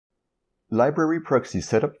Library Proxy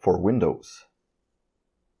Setup for Windows.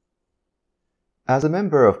 As a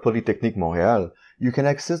member of Polytechnique Montréal, you can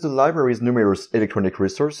access the library's numerous electronic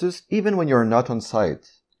resources even when you're not on site.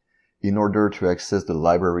 In order to access the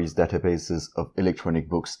library's databases of electronic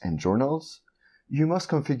books and journals, you must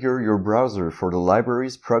configure your browser for the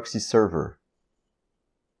library's proxy server.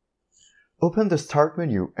 Open the Start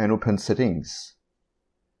menu and open Settings.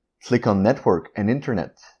 Click on Network and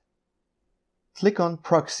Internet. Click on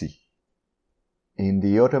Proxy. In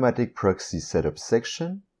the Automatic Proxy Setup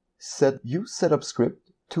section, set Use Setup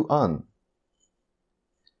Script to On.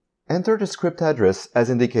 Enter the script address as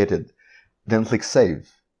indicated, then click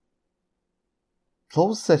Save.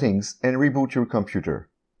 Close Settings and reboot your computer.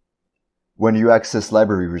 When you access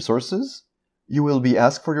library resources, you will be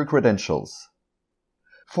asked for your credentials.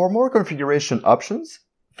 For more configuration options,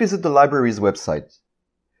 visit the library's website.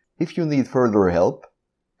 If you need further help,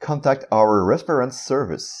 contact our reference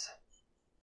service.